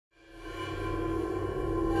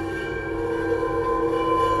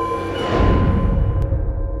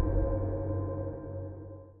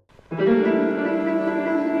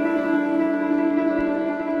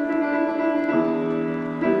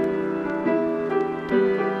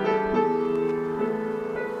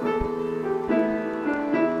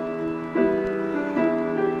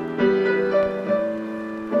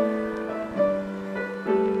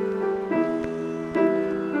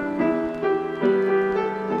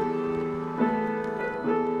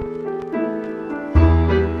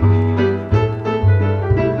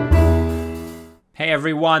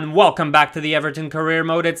everyone, welcome back to the Everton Career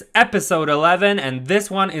Mode. It's episode 11 and this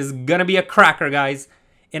one is gonna be a cracker, guys.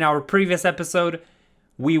 In our previous episode,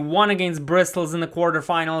 we won against Bristol's in the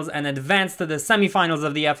quarterfinals and advanced to the semi-finals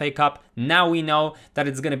of the FA Cup. Now we know that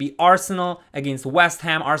it's gonna be Arsenal against West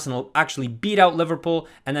Ham. Arsenal actually beat out Liverpool,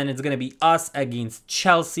 and then it's gonna be us against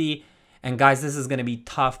Chelsea. And guys, this is gonna be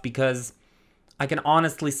tough because I can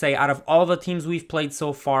honestly say out of all the teams we've played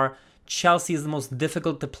so far, Chelsea is the most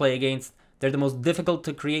difficult to play against. They're the most difficult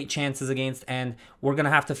to create chances against, and we're going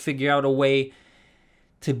to have to figure out a way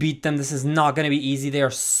to beat them. This is not going to be easy. They are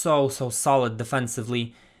so solid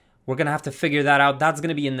defensively. We're going to have to figure that out. That's going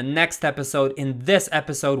to be in the next episode. In this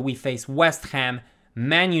episode, we face West Ham,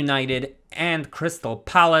 Man United, and Crystal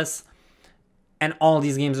Palace. And all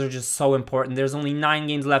these games are just so important. There's only 9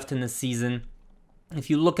 games left in the season. If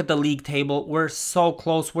you look at the league table, we're so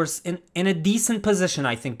close. We're in a decent position,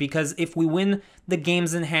 I think, because if we win the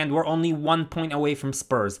games in hand, we're only 1 point away from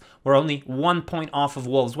Spurs. We're only 1 point off of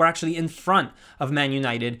Wolves. We're actually in front of Man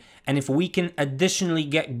United. And if we can additionally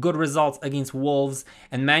get good results against Wolves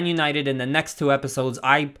and Man United in the next 2 episodes,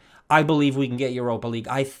 I believe we can get Europa League.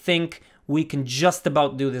 I think we can just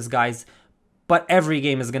about do this, guys. But every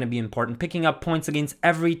game is going to be important. Picking up points against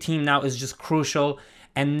every team now is just crucial.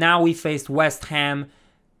 And now we faced West Ham.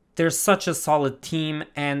 They're such a solid team,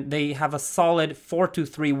 and they have a solid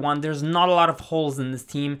 4-2-3-1. There's not a lot of holes in this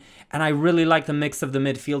team, and I really like the mix of the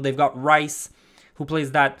midfield. They've got Rice, who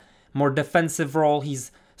plays that more defensive role.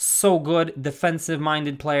 He's so good,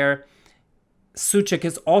 defensive-minded player. Souček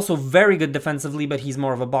is also very good defensively, but he's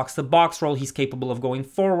more of a box-to-box role. He's capable of going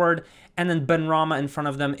forward. And then Benrahma in front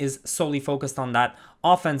of them is solely focused on that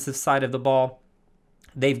offensive side of the ball.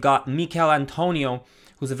 They've got Mikel Antonio,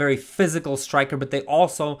 who's a very physical striker, but they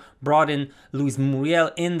also brought in Luis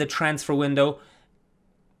Muriel in the transfer window.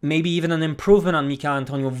 Maybe even an improvement on Mikel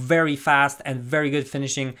Antonio. Very fast and very good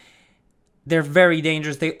finishing. They're very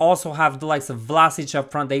dangerous. They also have the likes of Vlasic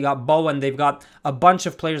up front. They got Bowen. They've got a bunch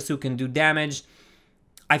of players who can do damage.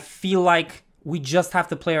 I feel like we just have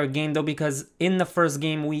to play our game, though, because in the first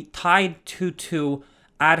game, we tied 2-2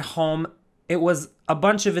 at home. It was a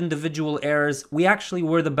bunch of individual errors. We actually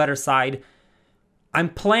were the better side. I'm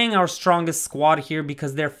playing our strongest squad here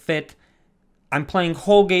because they're fit. I'm playing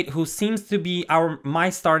Holgate, who seems to be my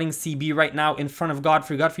starting CB right now in front of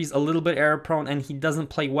Godfrey. Godfrey's a little bit error prone and he doesn't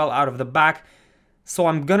play well out of the back. So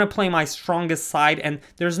I'm going to play my strongest side, and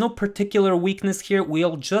there's no particular weakness here.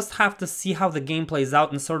 We'll just have to see how the game plays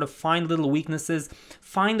out and sort of find little weaknesses,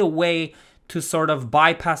 find a way to sort of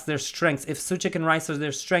bypass their strengths. If Souček and Rice are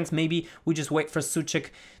their strengths, maybe we just wait for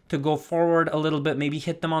Souček to go forward a little bit, maybe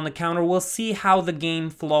hit them on the counter. We'll see how the game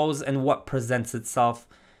flows and what presents itself.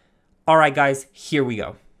 All right, guys, here we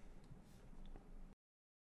go.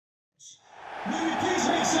 Will you please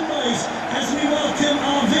make some noise as we welcome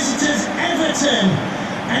our visitors, Everton,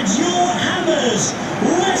 and your hammers,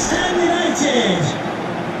 West Ham United.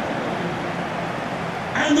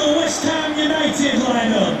 And the West Ham United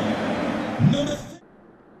lineup.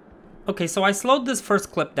 Okay, so I slowed this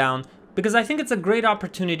first clip down because I think it's a great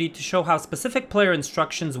opportunity to show how specific player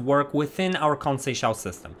instructions work within our Conceição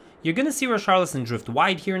system. You're going to see Richarlison drift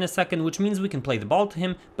wide here in a second, which means we can play the ball to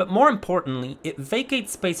him, but more importantly, it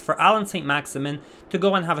vacates space for Alan St-Maximin to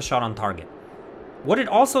go and have a shot on target. What it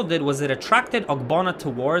also did was it attracted Ogbonna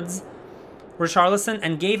towards Richarlison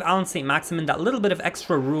and gave Alan St-Maximin that little bit of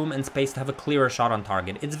extra room and space to have a clearer shot on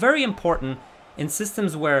target. It's very important in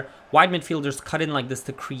systems where wide midfielders cut in like this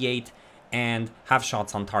to create and have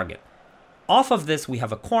shots on target. Off of this, we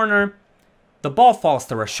have a corner. The ball falls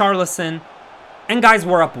to Richarlison. And guys,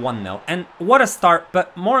 we're up 1-0. And what a start.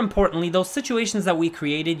 But more importantly, those situations that we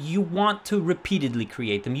created, you want to repeatedly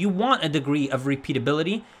create them. You want a degree of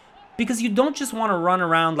repeatability because you don't just want to run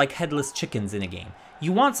around like headless chickens in a game.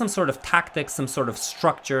 You want some sort of tactics, some sort of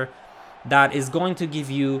structure that is going to give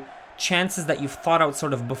you chances that you've thought out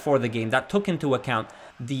sort of before the game, that took into account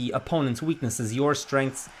the opponent's weaknesses, your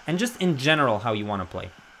strengths, and just in general how you want to play.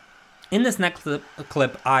 In this next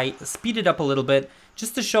clip, I speeded up a little bit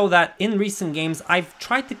just to show that in recent games, I've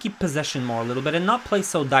tried to keep possession more a little bit and not play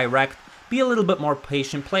so direct, be a little bit more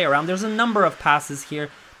patient, play around. There's a number of passes here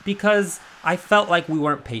because I felt like we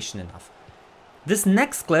weren't patient enough. This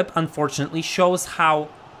next clip, unfortunately, shows how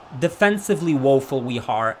defensively woeful we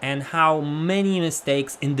are and how many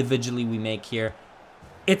mistakes individually we make here.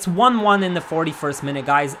 It's 1-1 in the 41st minute,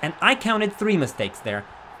 guys, and I counted 3 mistakes there.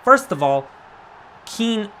 First of all,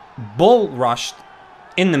 Keane bull rushed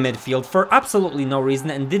in the midfield for absolutely no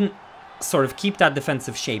reason and didn't sort of keep that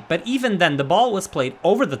defensive shape. But even then, the ball was played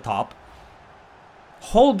over the top.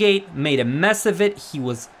 Holgate made a mess of it. He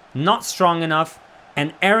was not strong enough.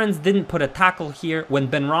 And Aarons didn't put a tackle here when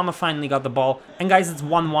Benrahma finally got the ball. And guys, it's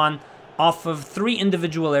 1-1 off of 3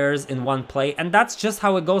 individual errors in one play. And that's just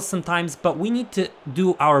how it goes sometimes, but we need to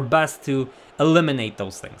do our best to eliminate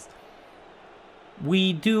those things.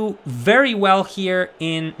 We do very well here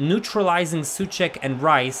in neutralizing Souček and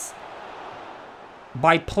Rice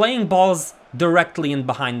by playing balls directly in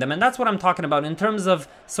behind them. And that's what I'm talking about in terms of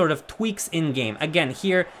sort of tweaks in game. Again,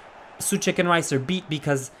 here, Souček and Rice are beat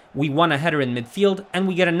because we won a header in midfield and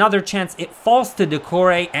we get another chance. It falls to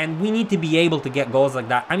Doucouré and we need to be able to get goals like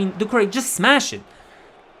that. I mean, Doucouré, just smash it.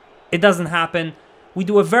 It doesn't happen. We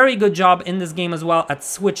do a very good job in this game as well at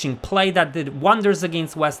switching play. That did wonders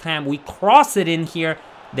against West Ham. We cross it in here.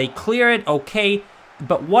 They clear it, okay.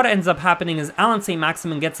 But what ends up happening is Alan St.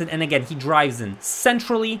 Maximin gets it, and again, he drives in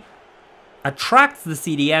centrally, attracts the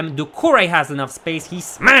CDM. Doucouré has enough space. He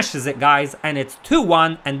smashes it, guys, and it's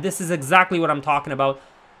 2-1, and this is exactly what I'm talking about.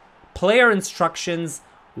 Player instructions,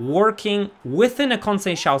 working within a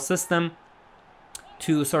Conceição system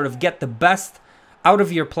to sort of get the best out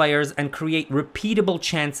of your players and create repeatable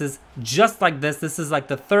chances just like this. This is like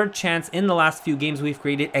the 3rd chance in the last few games we've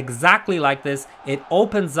created exactly like this. It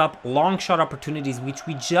opens up long shot opportunities, which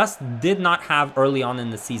we just did not have early on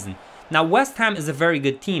in the season. Now, West Ham is a very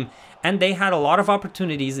good team, and they had a lot of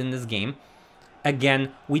opportunities in this game.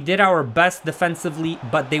 Again, we did our best defensively,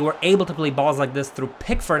 but they were able to play balls like this through.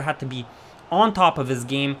 Pickford had to be on top of his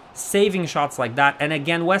game, saving shots like that. And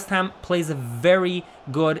again, West Ham plays a very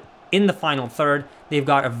good in the final third. They've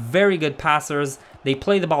got a very good passers. They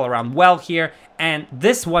play the ball around well here. And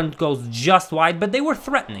this one goes just wide, but they were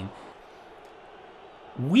threatening.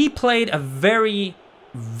 We played a very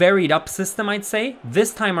varied up system, I'd say.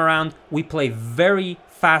 This time around, we play very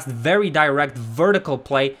fast, very direct, vertical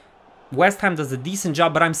play. West Ham does a decent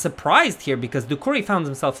job, but I'm surprised here because Doucouré found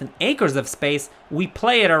himself in acres of space. We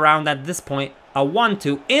play it around at this point. A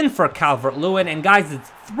 1-2 in for Calvert-Lewin. And guys, it's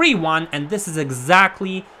 3-1, and this is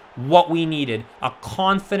exactly what we needed. A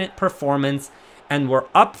confident performance, and we're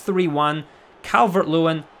up 3-1.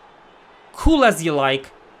 Calvert-Lewin, cool as you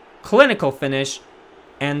like, clinical finish,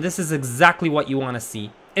 and this is exactly what you want to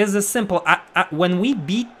see. It's a simple, when we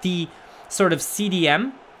beat the sort of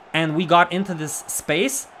CDM and we got into this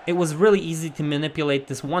space, it was really easy to manipulate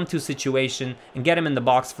this 1-2 situation and get him in the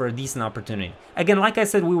box for a decent opportunity. Again, like I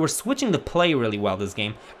said, we were switching the play really well this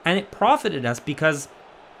game, and it profited us because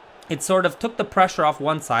it sort of took the pressure off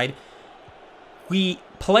one side. We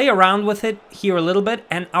play around with it here a little bit,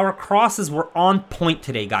 and our crosses were on point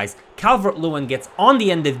today, guys. Calvert-Lewin gets on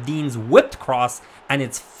the end of Dean's whipped cross, and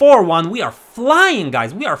it's 4-1. We are flying,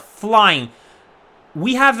 guys. We are flying.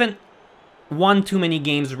 We haven't won too many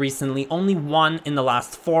games recently. Only one in the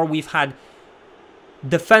last 4. We've had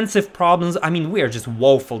defensive problems. I mean, we are just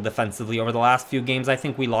woeful defensively over the last few games. I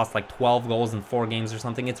think we lost like 12 goals in 4 games or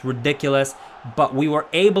something. It's ridiculous. But we were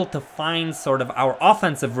able to find sort of our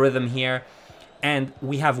offensive rhythm here. And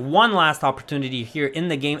we have one last opportunity here in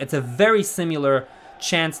the game. It's a very similar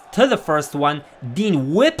chance to the first one.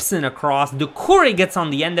 Dean whips in across. Doucouré gets on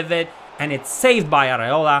the end of it. And it's saved by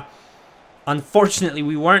Areola. Unfortunately,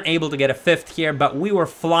 we weren't able to get a 5th here, but we were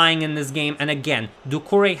flying in this game. And again,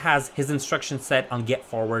 Doucouré has his instructions set on get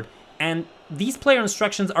forward. And these player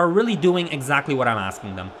instructions are really doing exactly what I'm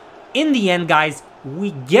asking them. In the end, guys,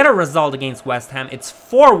 we get a result against West Ham. It's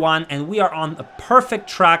 4-1, and we are on a perfect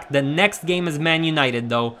track. The next game is Man United,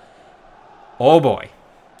 though. Oh, boy.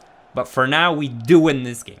 But for now, we do win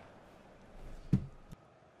this game.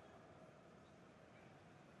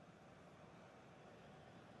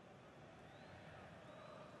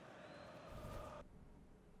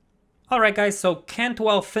 Alright guys, so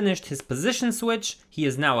Cantwell finished his position switch. He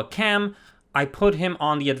is now a cam. I put him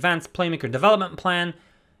on the advanced playmaker development plan.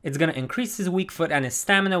 It's going to increase his weak foot and his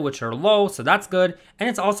stamina, which are low, so that's good. And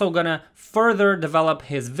it's also going to further develop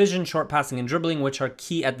his vision, short passing, and dribbling, which are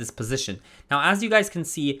key at this position. Now, as you guys can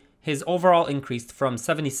see, his overall increased from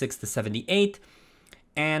 76 to 78.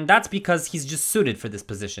 And that's because he's just suited for this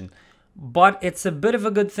position. But it's a bit of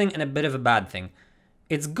a good thing and a bit of a bad thing.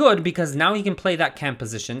 It's good because now he can play that cam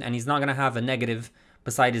position and he's not going to have a negative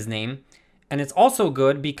beside his name. And it's also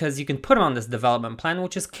good because you can put him on this development plan,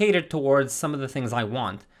 which is catered towards some of the things I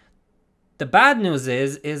want. The bad news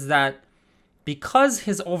is that because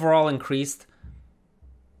his overall increased,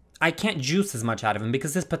 I can't juice as much out of him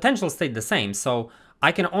because his potential stayed the same. So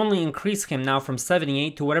I can only increase him now from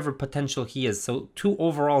 78 to whatever potential he is. So 2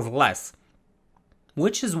 overalls less.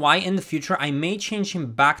 Which is why in the future I may change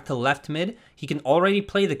him back to left mid. He can already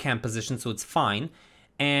play the cam position, so it's fine.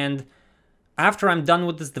 And after I'm done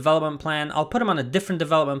with this development plan, I'll put him on a different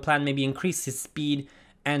development plan, maybe increase his speed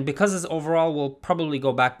And because his overall will probably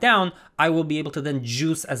go back down, I will be able to then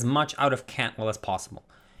juice as much out of Cantwell as possible.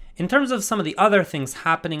 In terms of some of the other things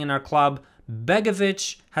happening in our club,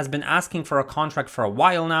 Begovic has been asking for a contract for a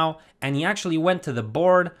while now, and he actually went to the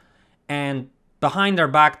board and behind our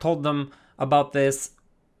back told them about this.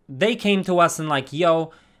 They came to us and like,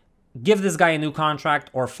 yo, give this guy a new contract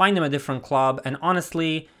or find him a different club. And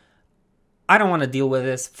honestly, I don't want to deal with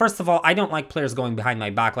this. First of all, I don't like players going behind my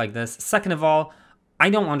back like this. Second of all, I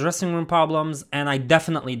don't want dressing room problems, and I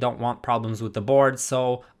definitely don't want problems with the board.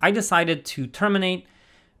 So I decided to terminate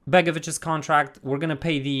Begovic's contract. We're going to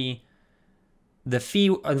pay the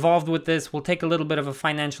fee involved with this. We'll take a little bit of a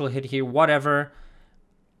financial hit here, whatever.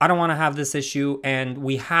 I don't want to have this issue, and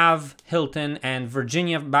we have Hilton and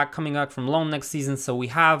Virginia back coming up from loan next season, so we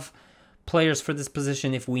have players for this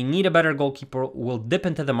position. If we need a better goalkeeper, we'll dip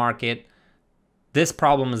into the market. This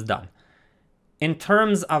problem is done. In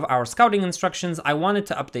terms of our scouting instructions, I wanted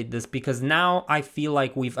to update this because now I feel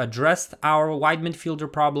like we've addressed our wide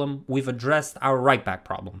midfielder problem, we've addressed our right back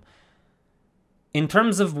problem. In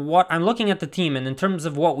terms of what I'm looking at the team and in terms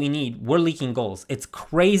of what we need, we're leaking goals. It's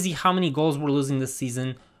crazy how many goals we're losing this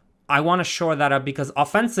season. I want to shore that up because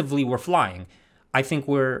offensively we're flying. I think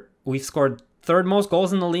we've scored third most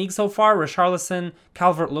goals in the league so far. Richarlison,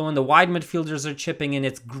 Calvert-Lewin, the wide midfielders are chipping in.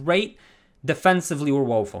 It's great. Defensively we're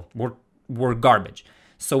woeful. We're garbage.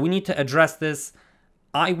 So we need to address this.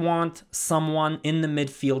 I want someone in the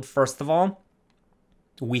midfield first of all.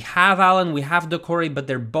 We have Allen, we have Doucouré, but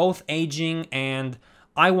they're both aging, and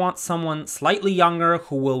I want someone slightly younger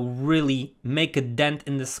who will really make a dent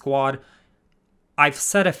in the squad. I've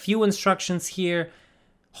set a few instructions here.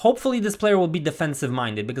 Hopefully this player will be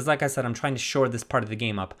defensive-minded because, like I said, I'm trying to shore this part of the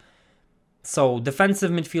game up. So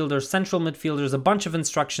defensive midfielders, central midfielders, a bunch of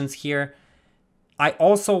instructions here. I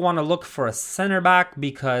also want to look for a center back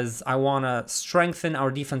because I want to strengthen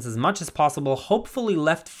our defense as much as possible. Hopefully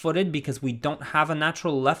left-footed because we don't have a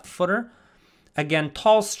natural left footer. Again,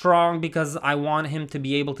 tall, strong because I want him to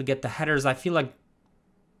be able to get the headers. I feel like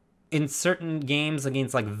in certain games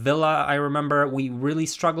against like Villa, I remember we really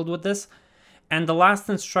struggled with this. And the last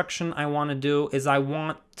instruction I want to do is I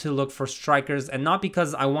want to look for strikers, and not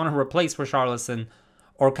because I want to replace Richarlison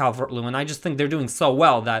or Calvert-Lewin. I just think they're doing so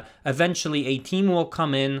well that eventually a team will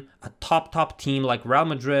come in, a top team like Real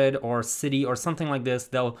Madrid or City or something like this.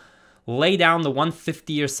 They'll lay down the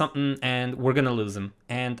 150 or something and we're going to lose them.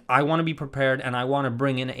 And I want to be prepared and I want to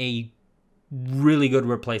bring in a really good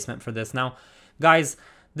replacement for this. Now, guys,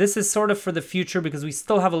 this is sort of for the future because we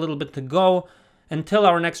still have a little bit to go until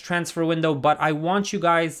our next transfer window, but I want you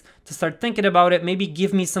guys to start thinking about it. Maybe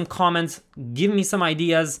give me some comments, give me some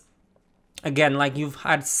ideas. Again, like you've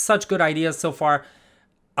had such good ideas so far.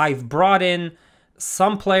 I've brought in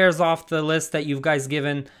some players off the list that you guys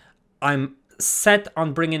given. I'm set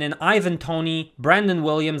on bringing in Ivan Toney, Brandon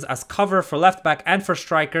Williams as cover for left back and for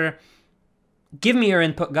striker. Give me your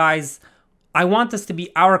input, guys. I want this to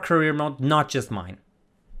be our career mode, not just mine.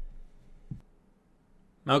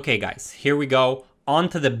 Okay, guys, here we go. On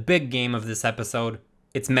to the big game of this episode.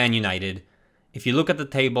 It's Man United. If you look at the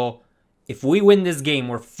table, if we win this game,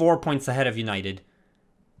 we're 4 points ahead of United.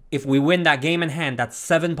 If we win that game in hand, that's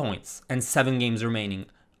 7 points and 7 games remaining.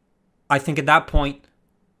 I think at that point,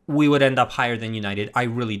 we would end up higher than United. I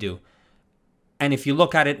really do. And if you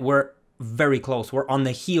look at it, we're very close. We're on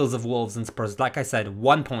the heels of Wolves and Spurs. Like I said,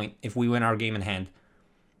 1 point if we win our game in hand.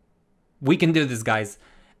 We can do this, guys.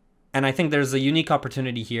 And I think there's a unique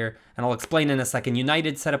opportunity here, and I'll explain in a second.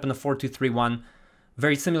 United set up in the 4-2-3-1.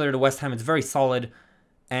 Very similar to West Ham. It's very solid.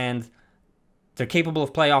 And they're capable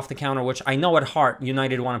of play off the counter, which I know at heart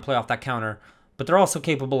United want to play off that counter. But they're also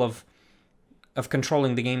capable of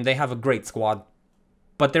controlling the game. They have a great squad.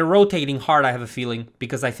 But they're rotating hard, I have a feeling,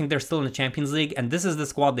 because I think they're still in the Champions League. And this is the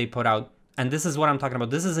squad they put out. And this is what I'm talking about.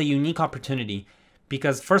 This is a unique opportunity.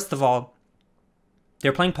 Because, first of all,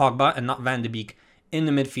 they're playing Pogba and not Van de Beek in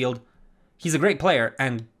the midfield. He's a great player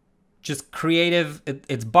and just creative.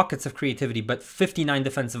 It's buckets of creativity, but 59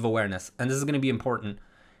 defensive awareness. And this is going to be important.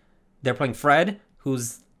 They're playing Fred,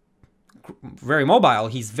 who's very mobile.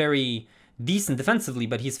 He's very decent defensively,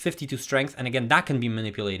 but he's 52 strength. And again, that can be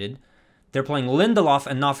manipulated. They're playing Lindelof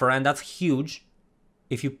and not Varane. That's huge.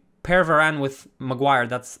 If you pair Varane with Maguire,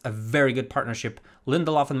 that's a very good partnership.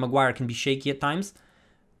 Lindelof and Maguire can be shaky at times.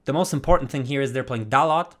 The most important thing here is they're playing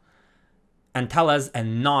Dalot and Tellez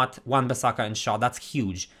and not Wan-Bissaka and Shaw. That's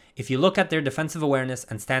huge. If you look at their defensive awareness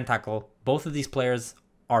and stand tackle, both of these players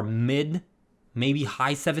are mid, maybe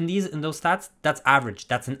high 70s in those stats. That's average.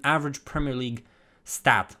 That's an average Premier League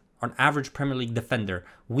stat, or an average Premier League defender.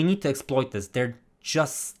 We need to exploit this. They're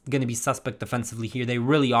just going to be suspect defensively here. They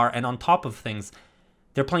really are. And on top of things,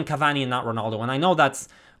 They're playing Cavani and not Ronaldo. And I know that's,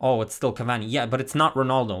 oh, it's still Cavani. Yeah, but it's not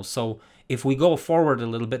Ronaldo. So if we go forward a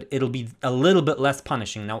little bit, it'll be a little bit less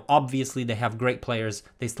punishing. Now, obviously, they have great players.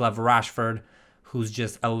 They still have Rashford, who's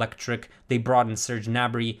just electric. They brought in Serge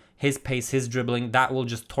Gnabry. His pace, his dribbling, that will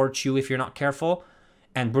just torch you if you're not careful.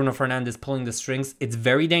 And Bruno Fernandes pulling the strings. It's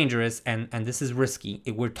very dangerous, and this is risky.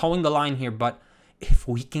 We're towing the line here, but if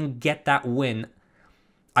we can get that win,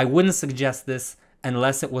 I wouldn't suggest this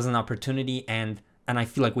unless it was an opportunity, and I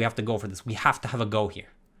feel like we have to go for this. We have to have a go here.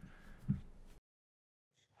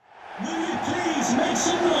 Will you please make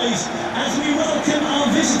some noise as we welcome our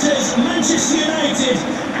visitors, Manchester United,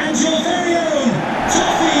 and your very own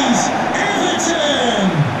Toffees,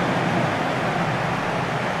 Everton!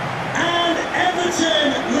 And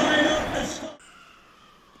Everton line up as...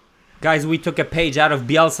 Guys, we took a page out of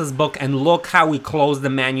Bielsa's book, and look how we close the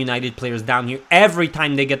Man United players down here. Every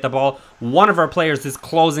time they get the ball, one of our players is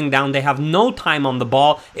closing down. They have no time on the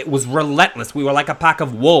ball. It was relentless. We were like a pack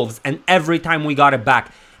of wolves, and every time we got it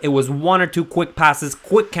back, it was one or two quick passes,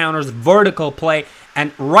 quick counters, vertical play,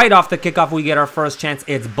 and right off the kickoff, we get our first chance.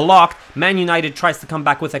 It's blocked. Man United tries to come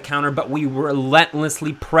back with a counter, but we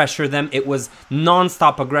relentlessly pressure them. It was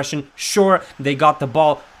non-stop aggression. Sure, they got the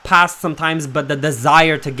ball past sometimes, but the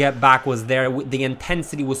desire to get back was there. The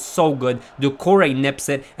intensity was so good. Doucouré nips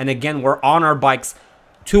it, and again, we're on our bikes.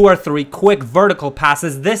 2 or 3 quick vertical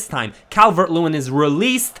passes. This time, Calvert-Lewin is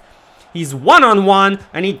released. He's one-on-one,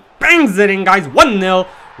 and he bangs it in, guys. 1-0.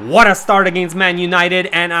 What a start against Man United,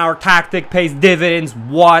 and our tactic pays dividends.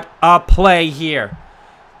 What a play here.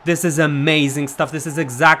 This is amazing stuff. This is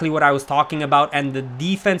exactly what I was talking about, and the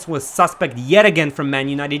defense was suspect yet again from Man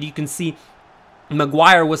United. You can see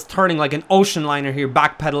Maguire was turning like an ocean liner here,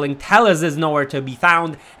 backpedaling. Telles is nowhere to be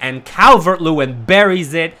found, and Calvert-Lewin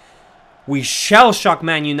buries it. We shell-shock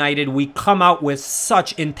Man United. We come out with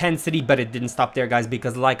such intensity, but it didn't stop there, guys,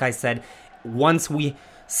 because like I said, once we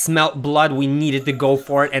smelt blood, we needed to go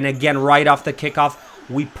for it. And again, right off the kickoff,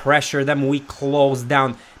 we pressure them. We close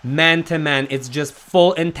down man-to-man. It's just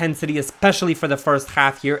full intensity, especially for the first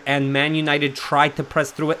half here. And Man United tried to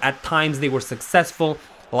press through it. At times, they were successful.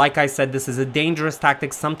 Like I said, this is a dangerous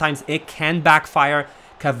tactic. Sometimes it can backfire.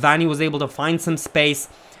 Cavani was able to find some space,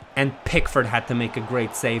 and Pickford had to make a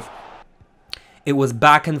great save. It was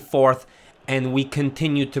back and forth, and we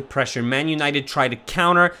continued to pressure. Man United tried to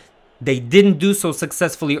counter. They didn't do so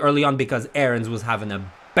successfully early on because Aarons was having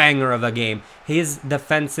a banger of a game. His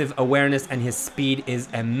defensive awareness and his speed is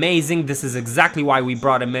amazing. This is exactly why we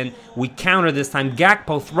brought him in. We counter this time.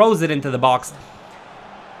 Gakpo throws it into the box.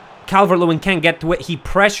 Calvert-Lewin can't get to it. He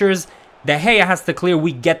pressures. De Gea has to clear.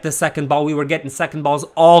 We get the second ball. We were getting second balls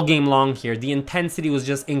all game long here. The intensity was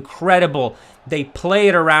just incredible. They play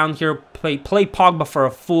it around here. Play Pogba for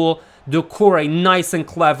a fool. Doucouré, nice and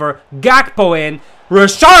clever. Gakpo in.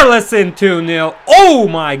 Richarlison 2-0. Oh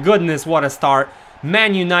my goodness, what a start.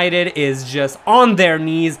 Man United is just on their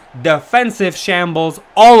knees. Defensive shambles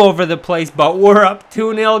all over the place. But we're up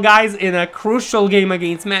 2-0, guys, in a crucial game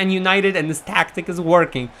against Man United. And this tactic is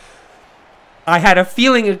working. I had a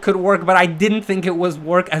feeling it could work, but I didn't think it was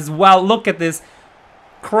work as well. Look at this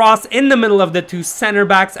cross in the middle of the two center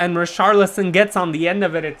backs, and Richarlison gets on the end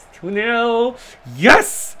of it. It's 2-0.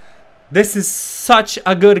 Yes! This is such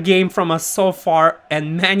a good game from us so far,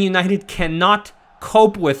 and Man United cannot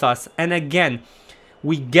cope with us. And again,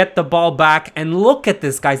 we get the ball back, and look at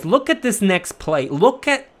this, guys. Look at this next play. Look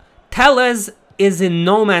at Telles is in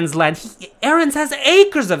no man's land. Aarons has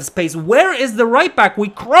acres of space. Where is the right back? We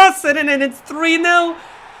cross it in, and it's 3-0.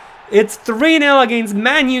 It's 3-0 against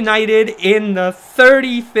Man United in the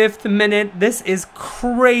 35th minute. This is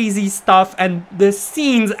crazy stuff. And the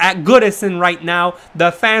scenes at Goodison right now,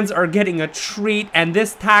 the fans are getting a treat. And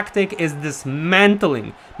this tactic is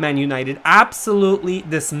dismantling Man United. Absolutely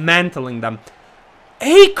dismantling them.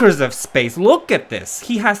 Acres of space. Look at this.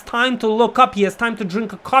 He has time to look up. He has time to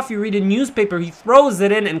drink a coffee, read a newspaper. He throws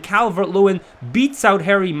it in, and Calvert-Lewin beats out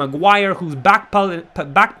Harry Maguire, who's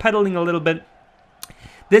backpedaling a little bit.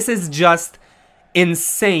 This is just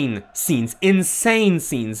insane scenes. Insane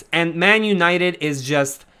scenes. And Man United is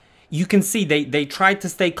just... You can see they tried to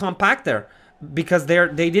stay compact there because they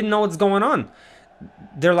didn't know what's going on.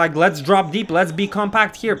 They're like, let's drop deep. Let's be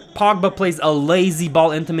compact here. Pogba plays a lazy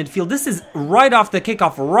ball into midfield. This is right off the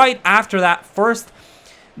kickoff, right after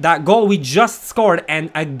that goal we just scored.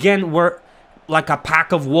 And again, we're like a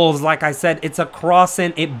pack of wolves. Like I said, it's a cross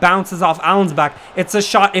in. It bounces off Allen's back. It's a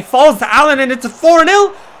shot. It falls to Allen, and it's a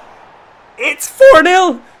 4-0. It's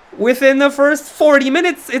 4-0 within the first 40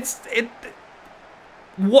 minutes.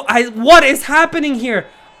 What is happening here?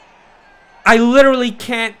 I literally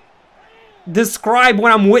can't describe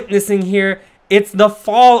what I'm witnessing here. It's the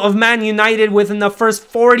fall of Man United. Within the first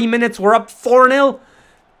 40 minutes, we're up 4-0.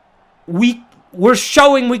 We're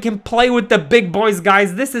showing we can play with the big boys,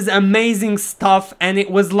 guys. This is amazing stuff, and it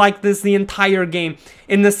was like this the entire game.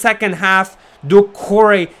 In the second half,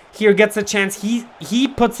 Doucouré here gets a chance. He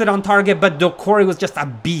puts it on target, but Doucouré was just a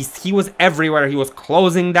beast. He was everywhere. He was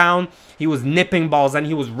closing down. He was nipping balls, and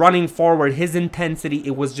he was running forward. His intensity,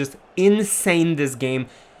 it was just insane this game.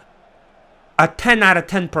 A 10 out of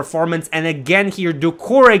 10 performance, and again here,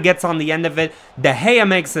 Doucouré gets on the end of it. De Gea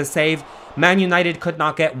makes a save. Man United could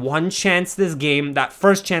not get one chance this game. That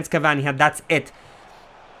first chance Cavani had, that's it.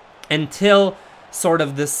 Until sort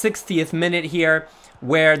of the 60th minute here,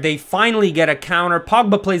 where they finally get a counter.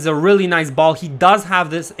 Pogba plays a really nice ball. He does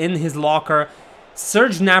have this in his locker.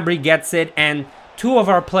 Serge Gnabry gets it, and two of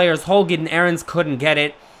our players, Holgate and Aarons, couldn't get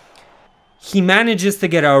it. He manages to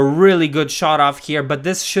get a really good shot off here, but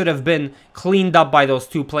this should have been cleaned up by those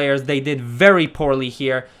two players. They did very poorly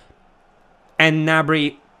here. And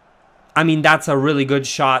Gnabry, I mean, that's a really good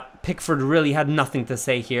shot. Pickford really had nothing to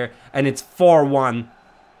say here, and it's 4-1.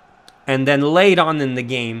 And then late on in the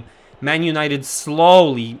game, Man United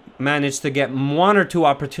slowly managed to get one or two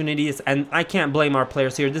opportunities, and I can't blame our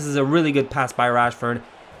players here. This is a really good pass by Rashford,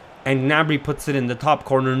 and Gnabry puts it in the top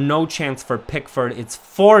corner. No chance for Pickford. It's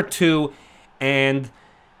 4-2,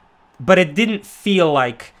 but it didn't feel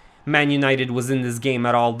like Man United was in this game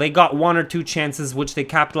at all. They got one or two chances, which they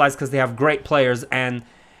capitalized because they have great players, and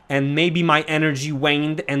maybe my energy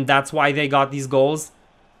waned, and that's why they got these goals.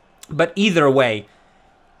 But either way,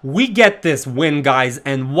 we get this win, guys,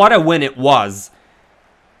 and what a win it was.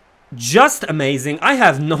 Just amazing. I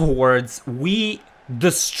have no words. We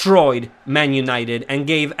destroyed Man United and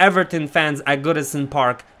gave Everton fans at Goodison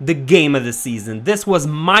Park the game of the season. This was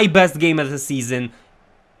my best game of the season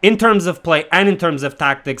in terms of play and in terms of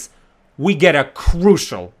tactics. We get a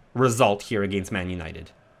crucial result here against Man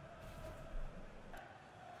United.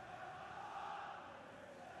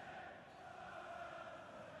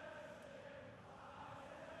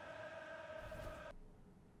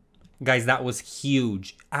 Guys, that was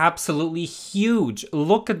huge. Absolutely huge.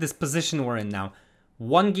 Look at this position we're in now.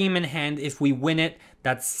 One game in hand. If we win it,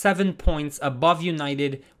 that's 7 points above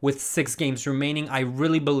United with 6 games remaining. I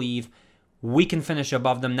really believe we can finish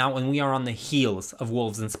above them now, and we are on the heels of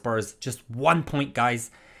Wolves and Spurs. Just 1 point, guys.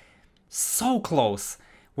 So close.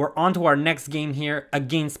 We're on to our next game here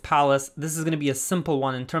against Palace. This is going to be a simple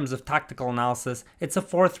one in terms of tactical analysis. It's a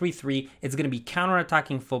 4-3-3. It's going to be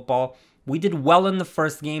counter-attacking football. We did well in the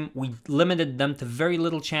first game. We limited them to very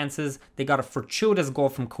little chances. They got a fortuitous goal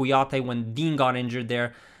from Kouyaté when Dean got injured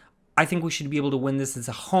there. I think we should be able to win this. It's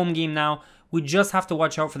a home game now. We just have to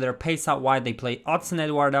watch out for their pace out wide. They play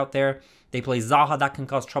Odsonne-Edouard out there. They play Zaha. That can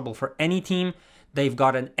cause trouble for any team. They've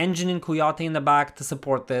got an engine in Kouyaté in the back to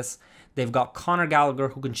support this. They've got Conor Gallagher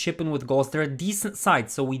who can chip in with goals. They're a decent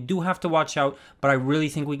side, so we do have to watch out. But I really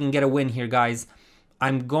think we can get a win here, guys.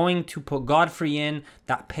 I'm going to put Godfrey in.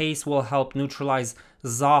 That pace will help neutralize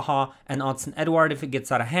Zaha and Odsonne-Edouard if it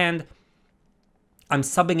gets out of hand. I'm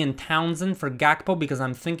subbing in Townsend for Gakpo because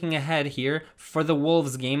I'm thinking ahead here for the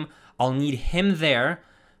Wolves game. I'll need him there,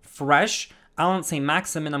 fresh. Alan St.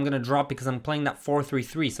 Maximin I'm going to drop because I'm playing that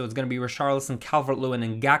 4-3-3. So it's going to be Richarlison, Calvert-Lewin,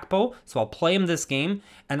 and Gakpo. So I'll play him this game.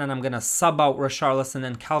 And then I'm going to sub out Richarlison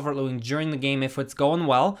and Calvert-Lewin during the game if it's going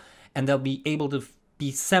well. And they'll be able to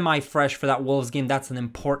be semi-fresh for that Wolves game. That's an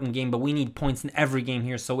important game, but we need points in every game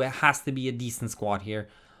here, so it has to be a decent squad here.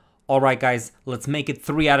 All right, guys, let's make it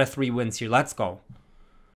 3 out of 3 wins here. Let's go.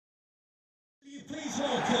 Please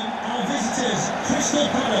welcome our visitors, Crystal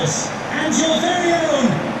Palace, and your very own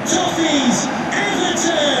Toffees,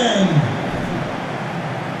 Everton.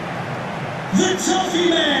 The Toffee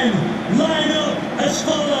men line up as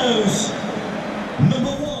follows.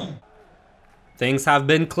 Number 1. Things have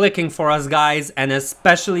been clicking for us, guys, and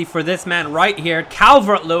especially for this man right here,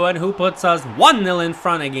 Calvert-Lewin, who puts us 1-0 in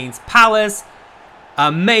front against Palace.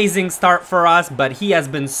 Amazing start for us, but he has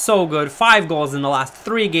been so good. 5 goals in the last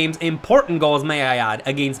 3 games. Important goals, may I add,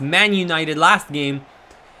 against Man United last game.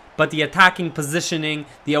 But the attacking positioning,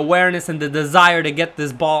 the awareness, and the desire to get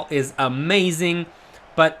this ball is amazing.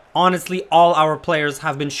 But honestly, all our players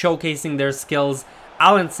have been showcasing their skills.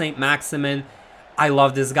 Alan St. Maximin, I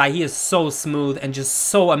love this guy. He is so smooth and just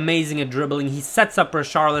so amazing at dribbling. He sets up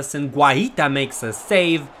Richarlison. Guaita makes a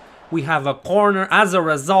save. We have a corner. As a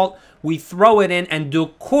result, we throw it in and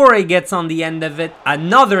Doucouré gets on the end of it.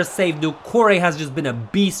 Another save. Doucouré has just been a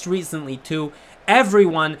beast recently too.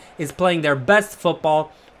 Everyone is playing their best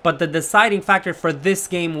football. But the deciding factor for this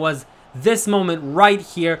game was this moment right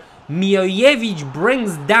here. Mijojevic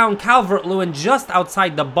brings down Calvert-Lewin just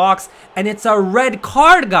outside the box. And it's a red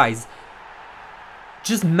card, guys.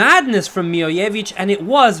 just madness from Milojevic, and it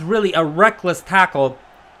was really a reckless tackle.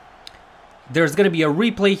 There's going to be a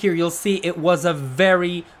replay here. You'll see it was a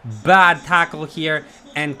very bad tackle here.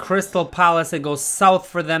 And Crystal Palace, it goes south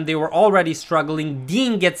for them. They were already struggling.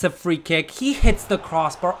 Dean gets a free kick. He hits the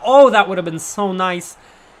crossbar. Oh, that would have been so nice.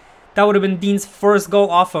 That would have been Dean's first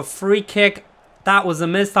goal off a free kick. That was a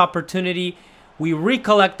missed opportunity. We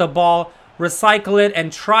recollect the ball, recycle it,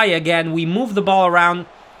 and try again. We move the ball around.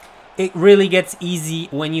 It really gets easy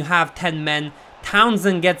when you have 10 men.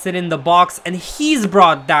 Townsend gets it in the box, and he's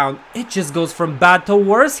brought down. It just goes from bad to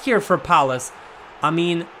worse here for Palace. I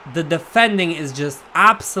mean, the defending is just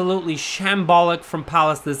absolutely shambolic from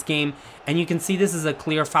Palace this game. And you can see this is a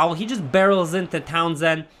clear foul. He just barrels into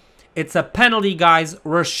Townsend. It's a penalty, guys.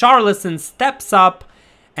 Richarlison steps up.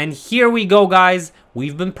 And here we go, guys.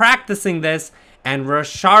 We've been practicing this. And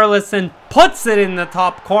Richarlison puts it in the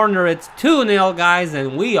top corner. It's 2-0, guys.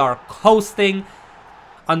 And we are coasting.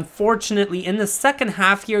 Unfortunately, in the second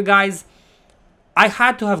half here, guys, I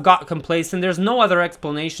had to have got complacent. There's no other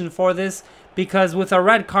explanation for this. Because with a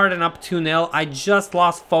red card and up 2-0, I just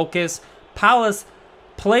lost focus. Palace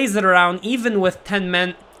plays it around, even with 10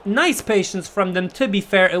 men. Nice patience from them, to be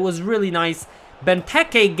fair. It was really nice.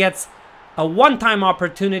 Benteke gets a one-time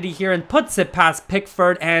opportunity here and puts it past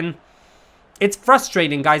Pickford. And it's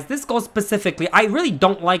frustrating, guys. This goal specifically, I really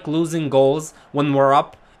don't like losing goals when we're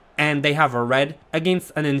up and they have a red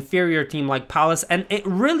against an inferior team like Palace. And it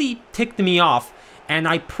really ticked me off. And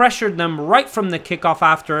I pressured them right from the kickoff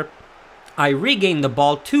after. I regained the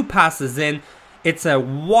ball, 2 passes in. It's a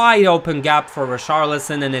wide open gap for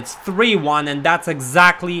Richarlison, and it's 3-1, and that's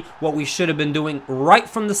exactly what we should have been doing right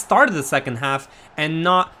from the start of the second half and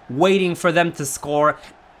not waiting for them to score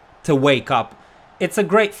to wake up. It's a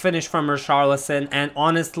great finish from Richarlison, and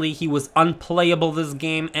honestly, he was unplayable this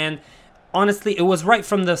game, and honestly, it was right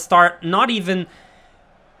from the start, not even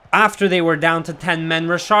after they were down to 10 men.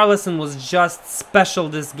 Richarlison was just special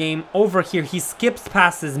this game. Over here, he skips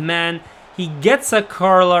past his man. He gets a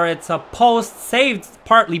curler. It's a post, saved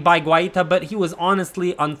partly by Guaita, but he was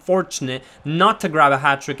honestly unfortunate not to grab a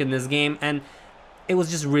hat-trick in this game. And it was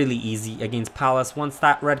just really easy against Palace. Once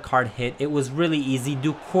that red card hit, it was really easy.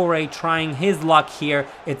 Doucouré trying his luck here.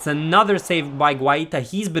 It's another save by Guaita.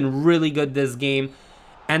 He's been really good this game.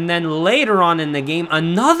 And then later on in the game,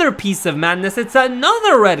 another piece of madness. It's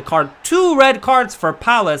another red card. 2 red cards for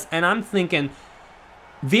Palace. And I'm thinking,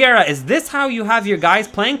 Vieira, is this how you have your guys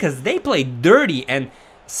playing? Because they play dirty and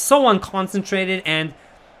so unconcentrated, and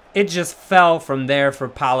it just fell from there for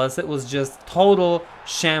Palace. It was just total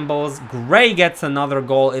shambles. Gray gets another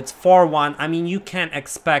goal. It's 4-1. I mean, you can't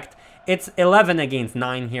expect. It's 11 against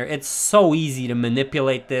 9 here. It's so easy to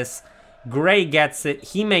manipulate this. Gray gets it.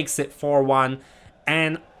 He makes it 4-1.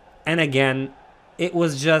 And again, it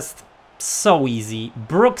was just so easy.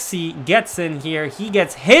 Brooksy gets in here. He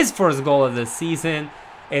gets his first goal of the season.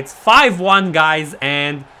 It's 5-1, guys,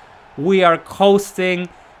 and we are coasting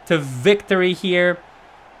to victory here.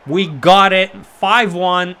 We got it.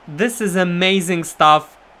 5-1. This is amazing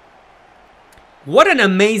stuff. What an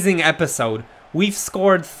amazing episode. We've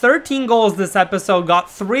scored 13 goals this episode, got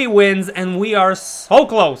 3 wins, and we are so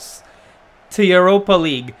close to Europa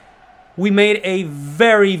League. We made a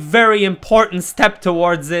very, very important step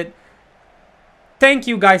towards it. Thank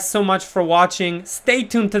you guys so much for watching. Stay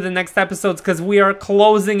tuned to the next episodes because we are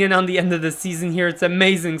closing in on the end of the season here. It's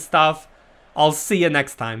amazing stuff. I'll see you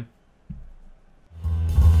next time.